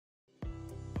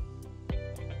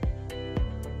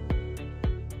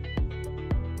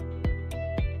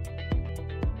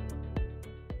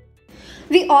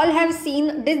We all have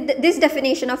seen this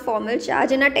definition of formal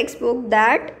charge in a textbook,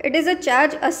 that it is a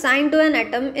charge assigned to an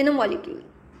atom in a molecule.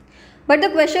 But the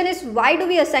question is, why do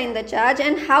we assign the charge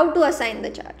and how to assign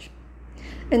the charge?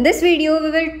 In this video, we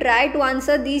will try to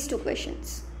answer these two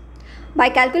questions. By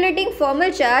calculating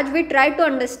formal charge, we try to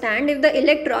understand if the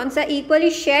electrons are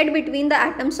equally shared between the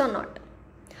atoms or not.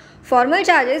 Formal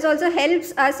charges also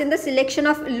helps us in the selection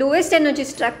of lowest energy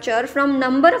structure from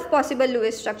number of possible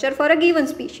lowest structure for a given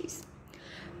species.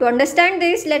 To understand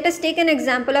this, let us take an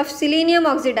example of selenium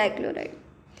oxidichloride.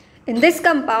 In this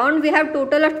compound, we have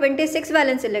total of 26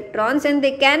 valence electrons and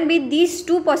they can be these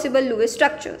two possible Lewis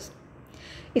structures.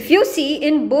 If you see,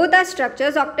 in both our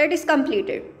structures, octet is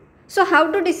completed. So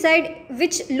how to decide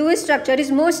which Lewis structure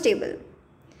is more stable?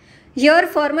 Here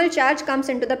formal charge comes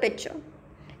into the picture.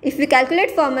 If we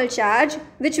calculate formal charge,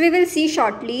 which we will see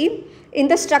shortly, in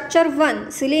the structure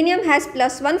 1, selenium has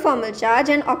 +1 formal charge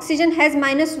and oxygen has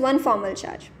 -1 formal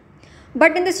charge.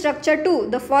 But in the structure 2,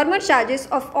 the formal charges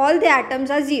of all the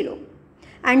atoms are 0.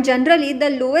 And generally, the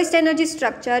lowest energy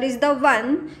structure is the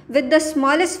one with the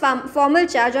smallest formal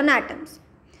charge on atoms.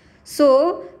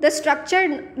 So, the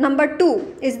structure number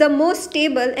 2 is the most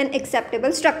stable and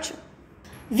acceptable structure.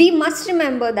 We must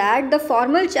remember that the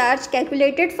formal charge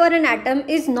calculated for an atom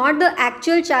is not the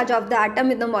actual charge of the atom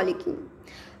in the molecule.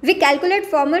 We calculate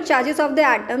formal charges of the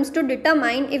atoms to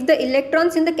determine if the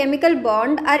electrons in the chemical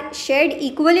bond are shared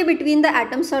equally between the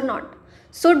atoms or not.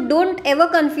 So don't ever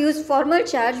confuse formal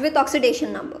charge with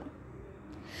oxidation number.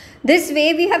 This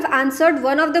way we have answered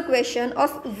one of the question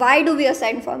of why do we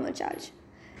assign formal charge.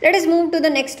 Let us move to the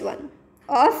next one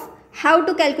of how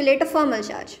to calculate a formal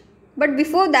charge. But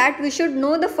before that, we should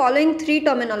know the following three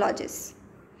terminologies.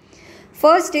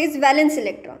 First is valence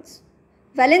electrons.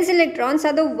 Valence electrons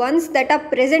are the ones that are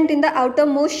present in the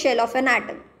outermost shell of an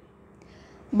atom.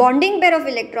 Bonding pair of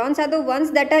electrons are the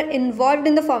ones that are involved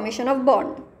in the formation of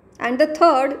bond. And the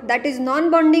third, that is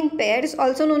non-bonding pairs,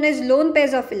 also known as lone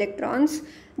pairs of electrons,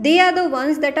 they are the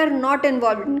ones that are not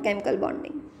involved in chemical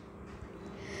bonding.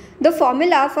 The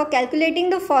formula for calculating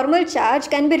the formal charge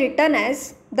can be written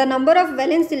as the number of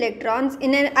valence electrons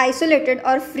in an isolated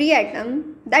or free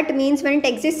atom, that means when it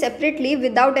exists separately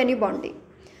without any bonding,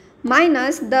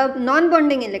 minus the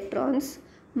non-bonding electrons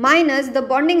minus the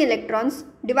bonding electrons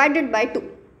divided by 2.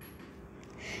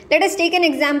 Let us take an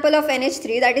example of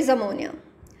NH3, that is ammonia.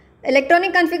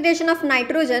 Electronic configuration of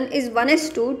nitrogen is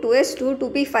 1s2, 2s2,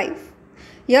 2p5.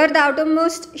 Here the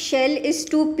outermost shell is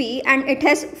 2p and it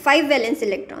has 5 valence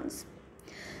electrons.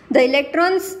 The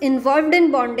electrons involved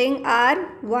in bonding are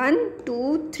 1,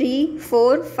 2, 3,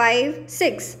 4, 5,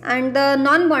 6 and the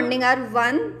non-bonding are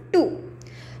 1, 2.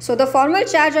 So the formal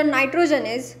charge on nitrogen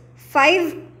is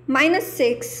 5 minus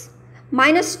 6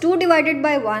 minus 2 divided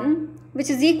by 1, which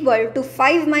is equal to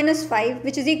 5 minus 5,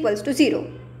 which is equals to 0.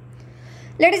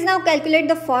 Let us now calculate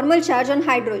the formal charge on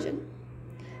hydrogen.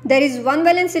 There is 1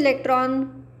 valence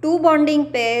electron, 2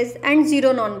 bonding pairs and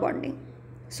 0 non-bonding.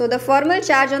 So the formal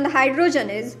charge on the hydrogen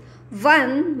is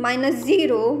 1 minus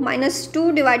 0 minus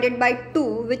 2 divided by 2,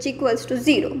 which equals to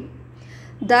 0.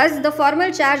 Thus the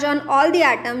formal charge on all the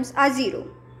atoms are 0.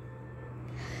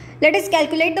 Let us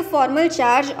calculate the formal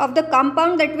charge of the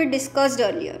compound that we discussed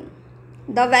earlier.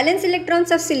 The valence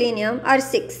electrons of selenium are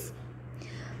 6.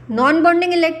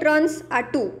 Non-bonding electrons are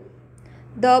 2.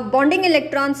 The bonding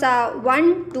electrons are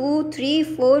 1, 2, 3,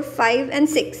 4, 5 and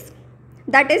 6.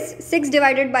 That is 6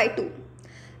 divided by 2.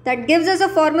 That gives us a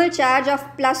formal charge of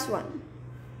 +1.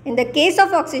 In the case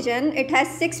of oxygen, it has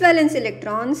 6 valence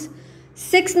electrons,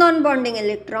 6 non-bonding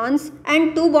electrons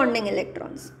and 2 bonding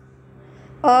electrons.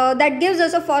 That gives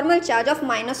us a formal charge of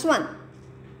 -1.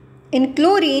 In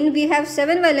chlorine, we have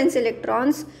 7 valence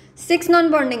electrons, 6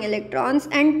 non-bonding electrons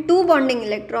and 2 bonding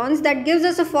electrons. That gives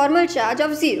us a formal charge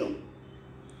of 0.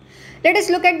 Let us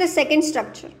look at the second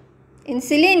structure. In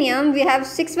selenium, we have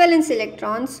 6 valence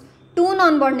electrons, 2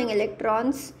 non-bonding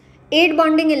electrons, 8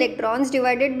 bonding electrons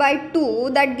divided by 2,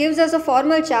 that gives us a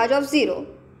formal charge of 0.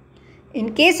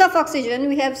 In case of oxygen,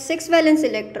 we have 6 valence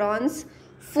electrons,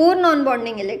 4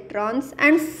 non-bonding electrons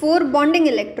and 4 bonding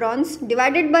electrons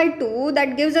divided by 2,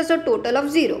 that gives us a total of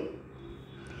 0.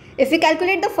 If we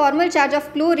calculate the formal charge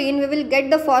of chlorine, we will get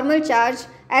the formal charge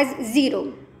as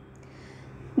 0.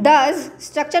 Thus,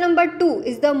 structure number 2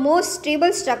 is the most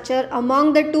stable structure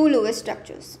among the two lowest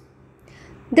structures.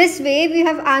 This way, we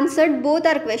have answered both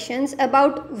our questions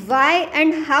about why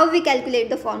and how we calculate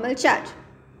the formal charge.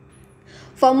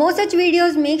 For more such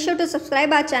videos, make sure to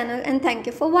subscribe our channel and thank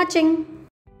you for watching.